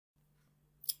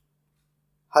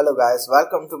Hello guys,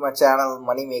 welcome to my channel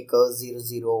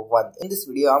Moneymaker001. In this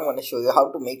video, I'm going to show you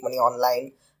how to make money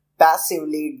online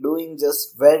passively doing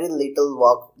just very little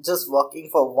work, just working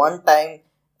for one time,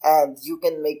 and you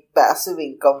can make passive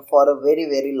income for a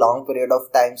very long period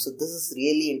of time. So this is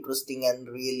really interesting and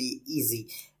really easy.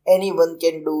 Anyone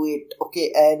can do it,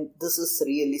 okay, and this is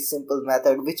really simple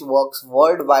method which works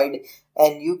worldwide,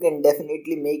 and you can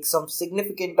definitely make some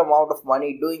significant amount of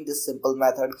money doing this simple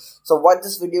method. So watch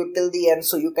this video till the end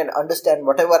so you can understand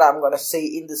whatever I'm gonna say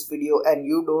in this video and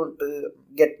you don't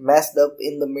get messed up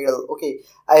in the middle. Okay,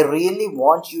 I really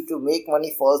want you to make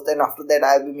money first, then after that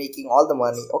I'll be making all the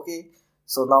money. Okay,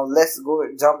 so now let's go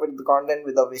jump into the content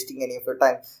without wasting any of your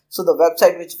time. So the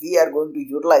website which we are going to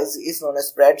utilize is known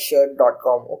as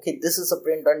spreadshirt.com. Okay, this is a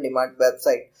print on demand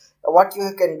website. What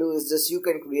you can do is just you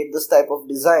can create this type of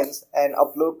designs and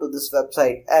upload to this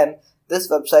website, and this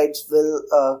website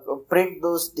will print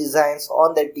those designs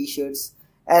on their t-shirts,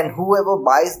 and whoever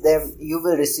buys them, you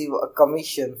will receive a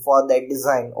commission for that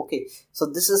design. Okay, so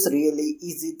this is really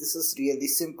easy, this is really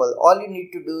simple. All you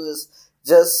need to do is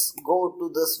just go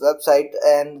to this website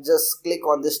and just click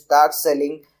on this start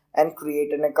selling and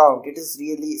create an account. It is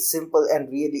really simple and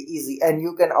really easy, and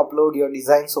you can upload your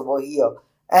designs over here.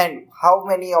 And how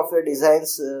many of your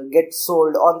designs get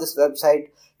sold on this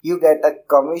website, you get a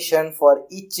commission for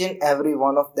each and every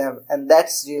one of them, and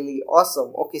that's really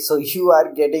awesome. Okay, so you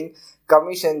are getting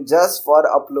commission just for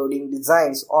uploading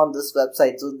designs on this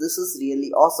website. So this is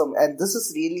really awesome, and this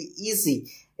is really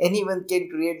easy. Anyone can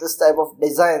create this type of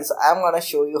designs. I'm gonna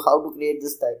show you how to create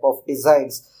this type of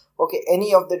designs. Okay,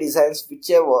 any of the designs,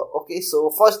 whichever. Okay, so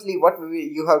firstly what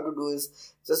you have to do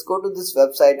is just go to this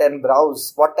website and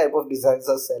browse what type of designs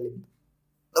are selling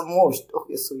the most.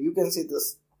 Okay, so you can see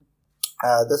this.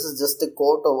 This is just a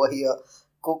quote over here: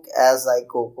 cook as I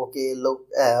cook. Okay, look,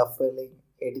 filling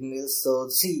 18 meals. So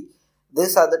see,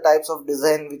 these are the types of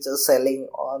design which are selling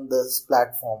on this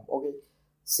platform. Okay,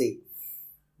 see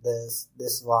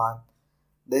this one.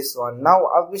 Now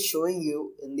I'll be showing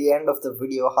you in the end of the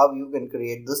video how you can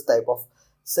create this type of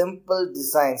simple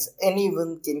designs.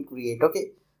 Anyone can create.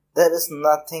 Okay, there is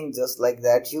nothing just like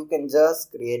that. You can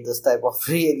just create this type of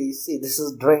really, see, this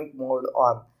is drink mode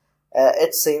on.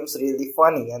 It seems really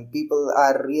funny, and people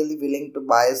are really willing to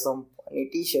buy some funny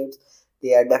t-shirts.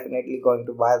 They are definitely going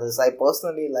to buy this. I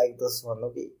personally like this one.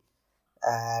 Okay,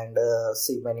 and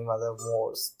see many other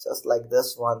more just like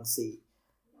this one. See,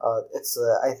 it's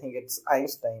I think it's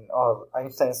Einstein or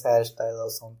Einstein's hairstyle or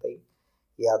something.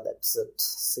 Yeah, that's it.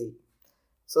 See,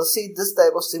 so see this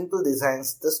type of simple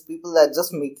designs. This people are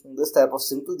just making this type of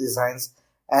simple designs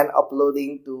and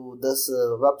uploading to this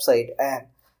website, and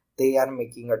they are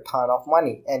making a ton of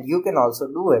money. And you can also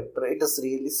do it. It is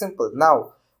really simple.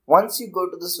 Now, once you go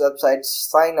to this website,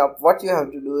 sign up. What you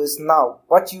have to do is, now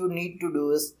what you need to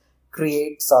do is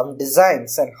create some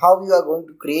designs, and how you are going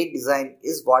to create design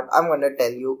is what I'm going to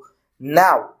tell you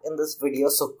now in this video.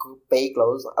 So pay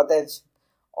close attention.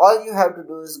 All you have to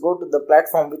do is go to the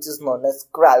platform which is known as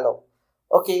Trello.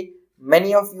 Okay,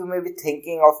 many of you may be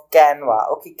thinking of Canva.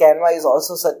 Okay, Canva is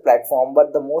also such platform,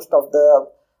 but the most of the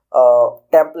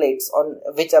templates on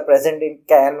which are present in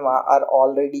Canva are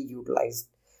already utilized.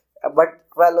 But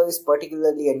Trello is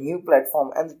particularly a new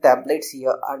platform, and the templates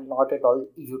here are not at all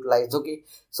utilized. Okay,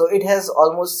 so it has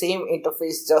almost same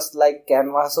interface just like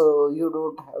Canva, so you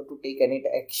don't have to take any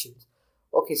actions.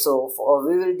 Okay, so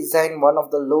we will design one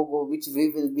of the logo which we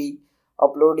will be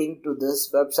uploading to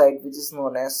this website which is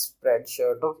known as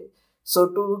Spreadshirt. Okay, so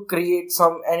to create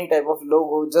any type of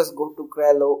logo, just go to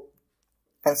Trello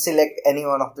and select any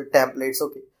one of the templates.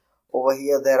 Okay, over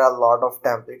here there are a lot of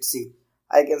templates. See,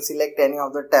 I can select any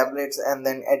of the templates and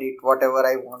then edit whatever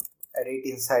I want to edit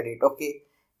inside it. Okay,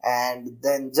 and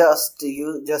then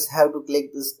you just have to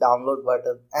click this download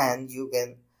button, and you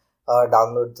can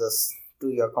download this to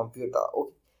your computer.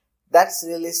 Okay, that's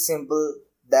really simple.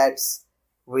 That's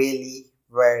really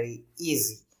very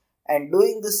easy. And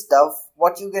doing this stuff,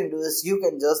 what you can do is you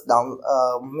can just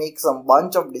make some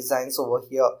bunch of designs over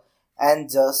here, and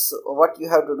just what you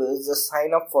have to do is just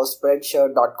sign up for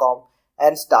spreadshirt.com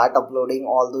and start uploading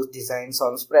all those designs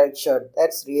on Spreadshirt.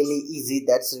 That's really easy.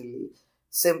 That's really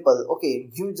simple. Okay,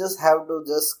 you just have to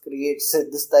just create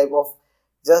this type of,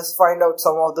 just find out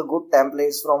some of the good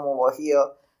templates from over here.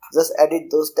 Just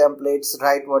edit those templates,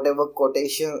 write whatever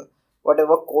quotation,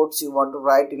 whatever quotes you want to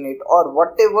write in it, or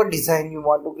whatever design you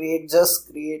want to create. Just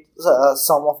create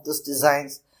some of these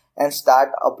designs and start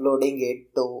uploading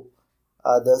it to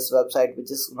this website which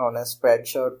is known as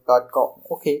spreadshirt.com.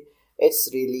 Okay,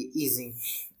 it's really easy.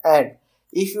 And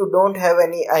if you don't have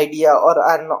any idea or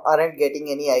aren't getting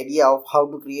any idea of how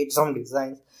to create some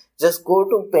designs, Just go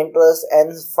to Pinterest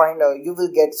and find out. You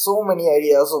will get so many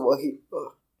ideas over here.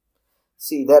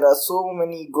 See, there are so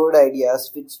many good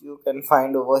ideas which you can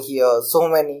find over here. So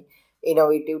many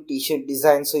innovative t-shirt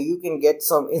designs. So you can get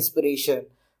some inspiration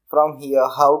from here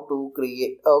how to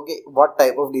create, what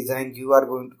type of design you are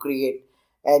going to create,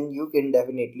 and you can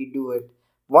definitely do it.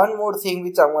 One more thing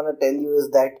which I want to tell you is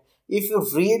that if you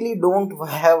really don't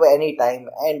have any time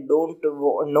and don't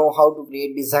know how to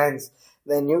create designs,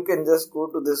 then you can just go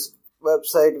to this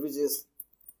website which is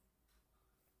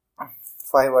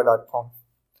fiverr.com.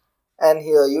 And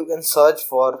here you can search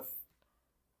for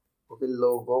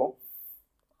logo,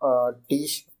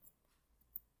 t-shirt.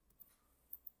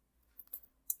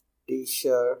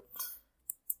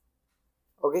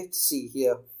 See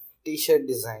here, t-shirt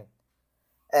design,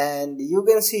 and you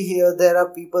can see here there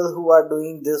are people who are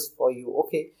doing this for you.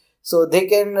 So they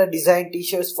can design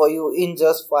t-shirts for you in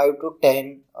just $5 to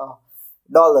 $10.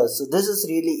 So this is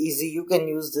really easy. You can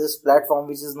use this platform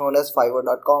which is known as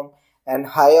fiverr.com and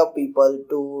hire people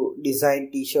to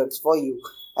design t-shirts for you.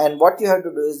 And what you have to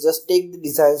do is just take the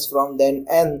designs from them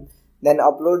and then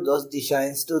upload those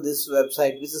designs to this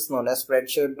website which is known as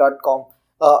spreadshirt.com.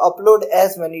 Upload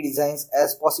as many designs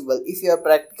as possible. If you are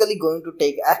practically going to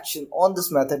take action on this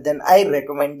method, then I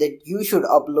recommend that you should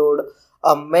upload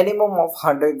a minimum of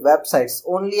 100 websites.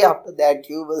 Only after that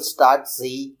you will start to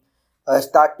see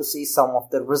some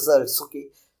of the results.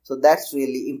 So that's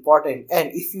really important. And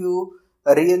if you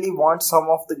really want some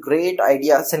of the great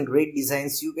ideas and great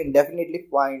designs, you can definitely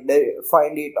find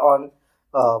it on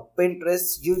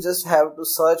Pinterest. You just have to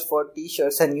search for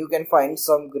t-shirts and you can find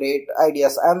some great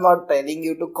ideas. I'm not telling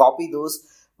you to copy those,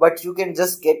 but you can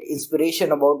just get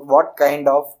inspiration about what kind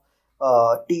of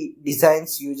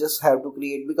designs you just have to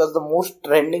create, because the most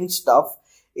trending stuff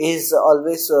is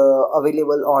always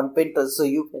available on Pinterest. So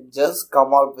you can just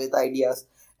come out with ideas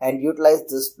and utilize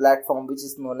this platform which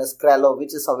is known as Krallo,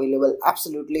 which is available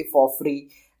absolutely for free.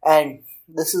 And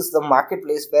this is the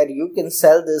marketplace where you can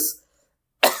sell this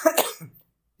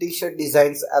t-shirt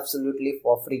designs absolutely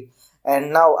for free.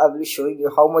 And now I will show you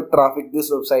how much traffic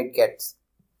this website gets.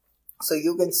 So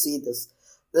you can see this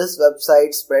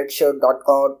website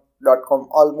spreadshirt.com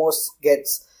almost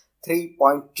gets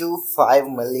 3.25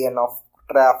 million of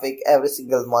traffic every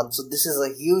single month. So this is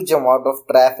a huge amount of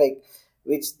traffic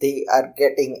which they are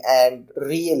getting, and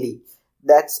really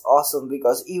that's awesome,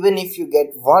 because even if you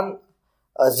get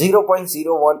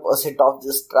 0.01% of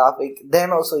this traffic,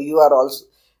 then also you are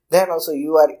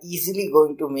easily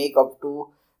going to make up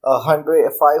to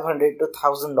 $500 to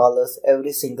 $1,000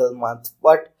 every single month.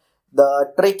 But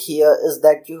the trick here is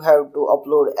that you have to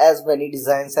upload as many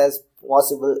designs as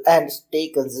possible and stay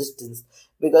consistent,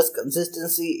 because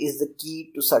consistency is the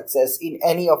key to success in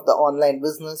any of the online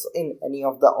business, in any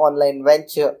of the online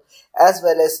venture, as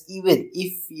well as even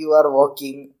if you are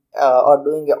working or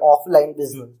doing an offline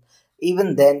business.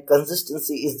 Even then,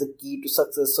 consistency is the key to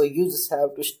success. So you just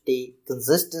have to stay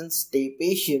consistent, stay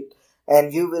patient,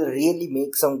 and you will really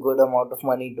make some good amount of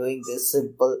money doing this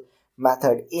simple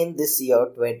method in this year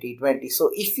 2020.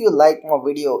 So if you like my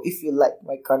video, if you like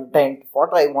my content,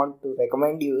 what I want to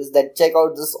recommend you is that check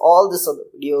out all these other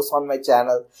videos on my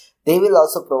channel. They will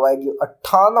also provide you a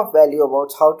ton of value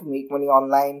about how to make money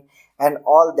online and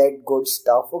all that good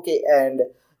stuff. And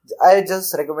I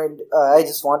just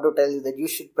want to tell you that you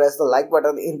should press the like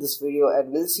button in this video,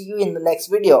 and we'll see you in the next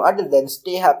video. Until then,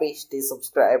 stay happy, stay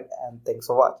subscribed, and thanks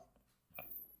for watching.